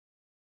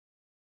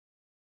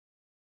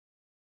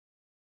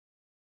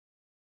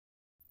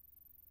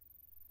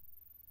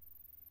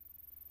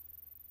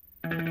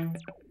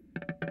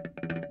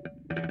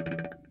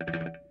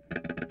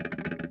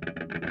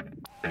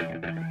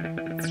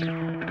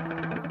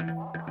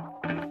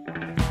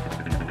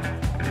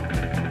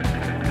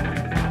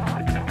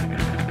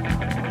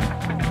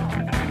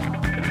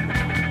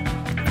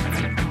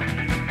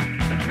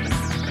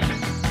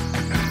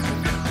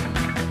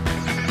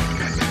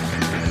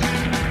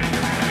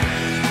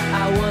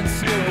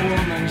once knew a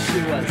woman, she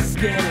was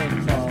skin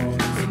and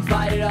bones.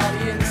 Invited all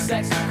the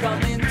insects to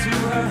come into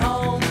her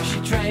home. She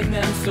trained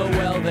them so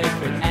well they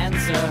could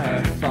answer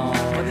her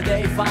phone. But the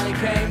day finally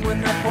came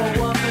when the poor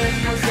woman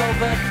was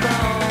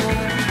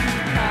overthrown.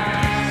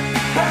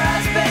 Her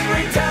husband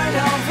returned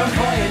home from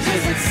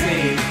voyages at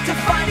sea to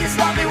find his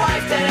lovely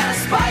wife dead and a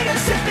spider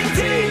sipping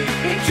tea.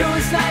 He drew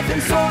his knife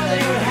and swore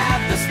they would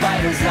have the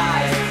spider's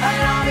eyes. An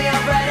army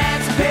of red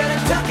ants appeared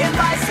and took him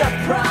by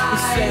surprise.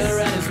 The sailor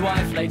and his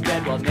wife lay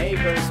dead while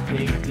neighbors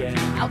peeked in.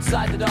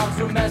 Outside the dogs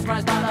were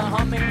mesmerized by the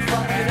humming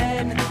from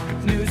within.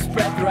 News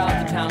spread throughout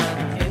the town of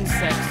the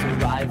insect's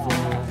arrival.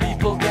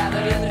 People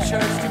gathered in the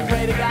church to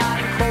pray to God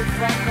and quote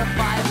from the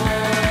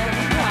Bible.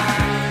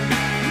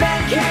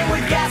 Men came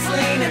with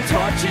gasoline and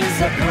torches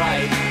are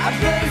bright. A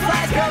billion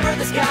flies covered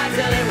the sky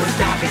till it was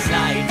dark as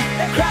night.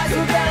 Their cries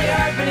were barely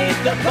heard beneath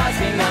the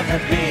buzzing of the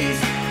bees.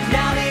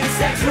 Now the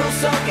insects rule,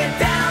 so get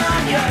down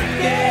on your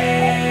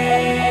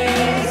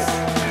knees.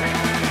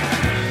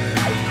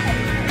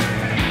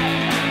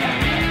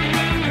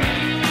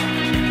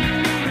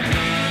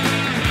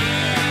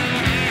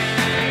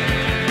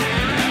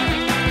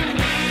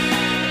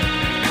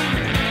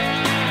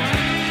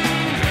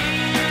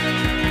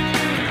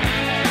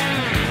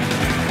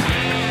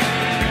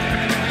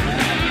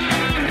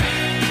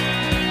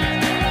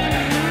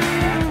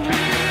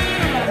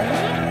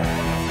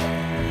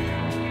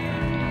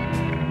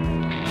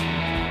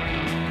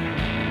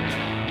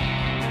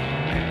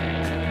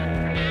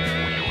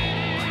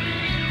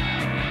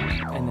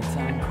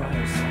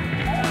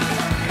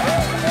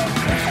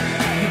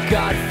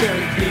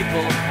 God-fearing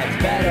people had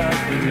better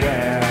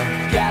beware.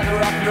 Gather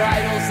up your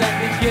idols and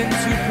begin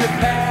to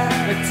prepare.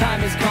 The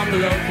time has come,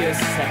 the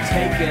locusts have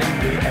taken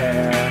the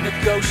air.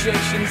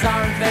 Negotiations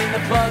are in vain,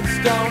 the bugs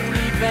don't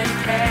even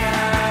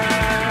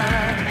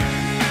care.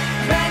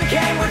 Men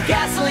came with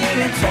gasoline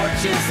and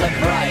torches are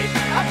bright.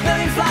 A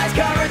billion flies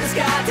covered the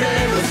sky till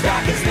it was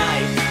dark